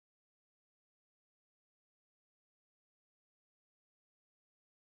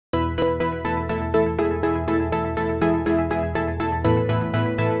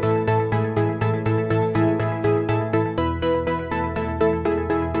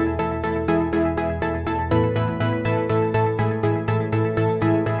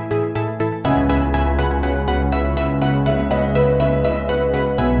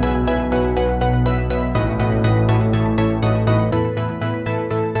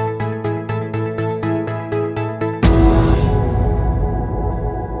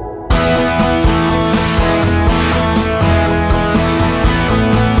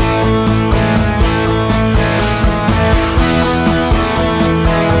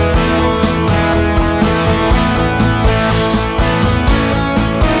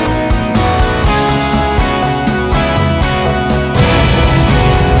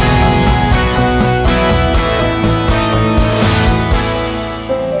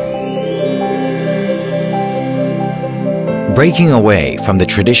Breaking away from the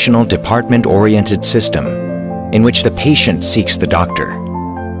traditional department-oriented system in which the patient seeks the doctor,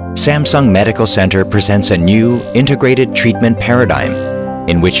 Samsung Medical Center presents a new integrated treatment paradigm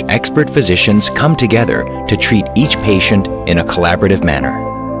in which expert physicians come together to treat each patient in a collaborative manner.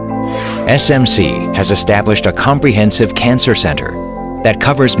 SMC has established a comprehensive cancer center that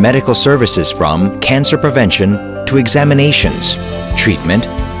covers medical services from cancer prevention to examinations, treatment,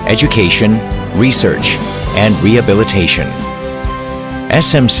 education, research, and rehabilitation.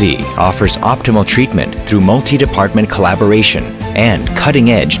 SMC offers optimal treatment through multi-department collaboration and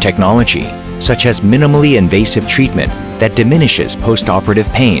cutting-edge technology, such as minimally invasive treatment that diminishes post-operative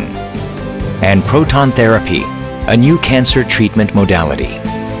pain, and proton therapy, a new cancer treatment modality.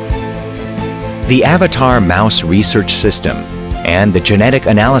 The Avatar Mouse Research System and the Genetic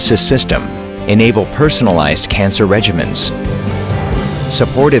Analysis System enable personalized cancer regimens.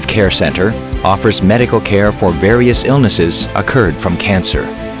 Supportive Care Center offers medical care for various illnesses occurred from cancer.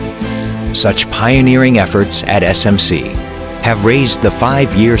 Such pioneering efforts at SMC have raised the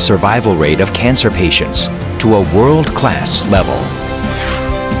 5-year survival rate of cancer patients to a world-class level.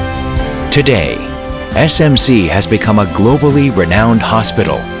 Today, SMC has become a globally renowned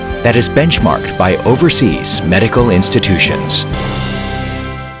hospital that is benchmarked by overseas medical institutions.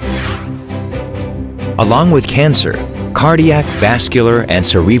 Along with cancer, cardiac, vascular, and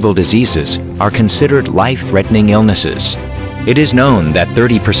cerebral diseases are considered life-threatening illnesses. It is known that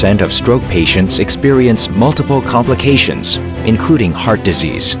 30% of stroke patients experience multiple complications, including heart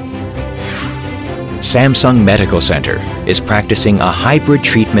disease. Samsung Medical Center is practicing a hybrid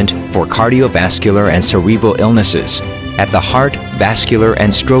treatment for cardiovascular and cerebral illnesses at the Heart, Vascular,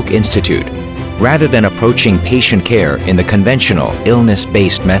 and Stroke Institute, rather than approaching patient care in the conventional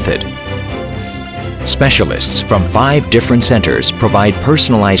illness-based method. Specialists from 5 different centers provide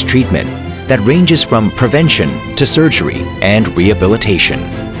personalized treatment that ranges from prevention to surgery and rehabilitation.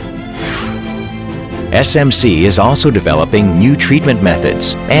 SMC is also developing new treatment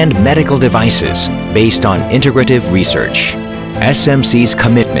methods and medical devices based on integrative research. SMC's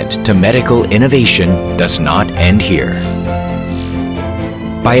commitment to medical innovation does not end here.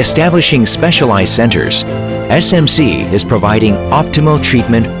 By establishing specialized centers, SMC is providing optimal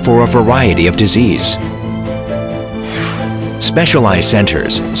treatment for a variety of disease. Specialized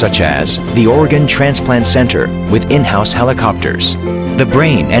centers such as the Organ Transplant Center with in-house helicopters, the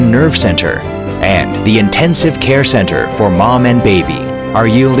Brain and Nerve Center, and the Intensive Care Center for Mom and Baby are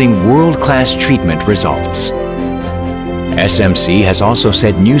yielding world-class treatment results. SMC has also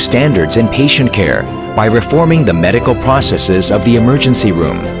set new standards in patient care by reforming the medical processes of the emergency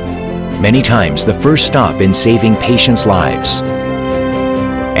room, many times the first stop in saving patients' lives,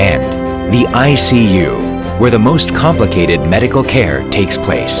 and the ICU, where the most complicated medical care takes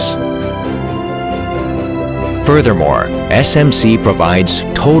place. Furthermore, SMC provides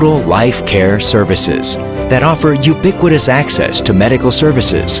total life care services that offer ubiquitous access to medical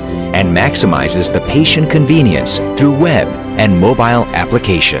services and maximizes the patient convenience through web and mobile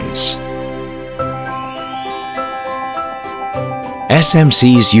applications.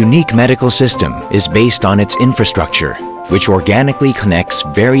 SMC's unique medical system is based on its infrastructure, which organically connects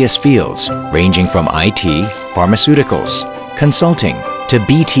various fields ranging from IT, pharmaceuticals, consulting, to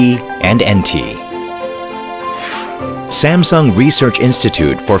BT and NT. Samsung Research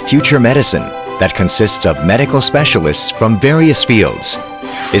Institute for Future Medicine, that consists of medical specialists from various fields,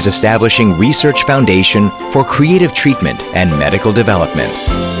 is establishing research foundation for creative treatment and medical development.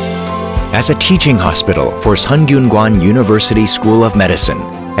 As a teaching hospital for Sungyunkwan University School of Medicine,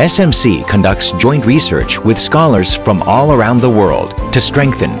 SMC conducts joint research with scholars from all around the world to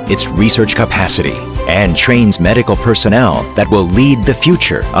strengthen its research capacity and trains medical personnel that will lead the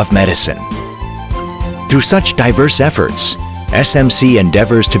future of medicine. Through such diverse efforts, SMC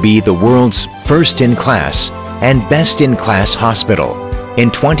endeavors to be the world's first-in-class and best-in-class hospital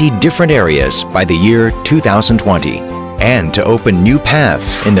in 20 different areas by the year 2020 and to open new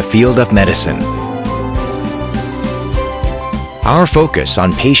paths in the field of medicine. Our focus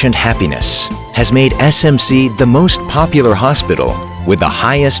on patient happiness has made SMC the most popular hospital with the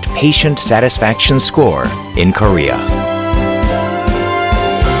highest patient satisfaction score in Korea.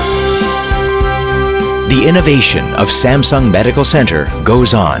 The innovation of Samsung Medical Center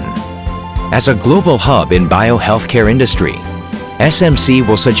goes on. As a global hub in biohealthcare industry, SMC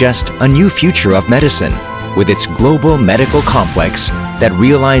will suggest a new future of medicine with its global medical complex that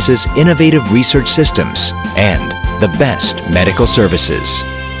realizes innovative research systems and the best medical services.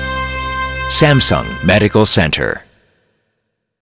 Samsung Medical Center.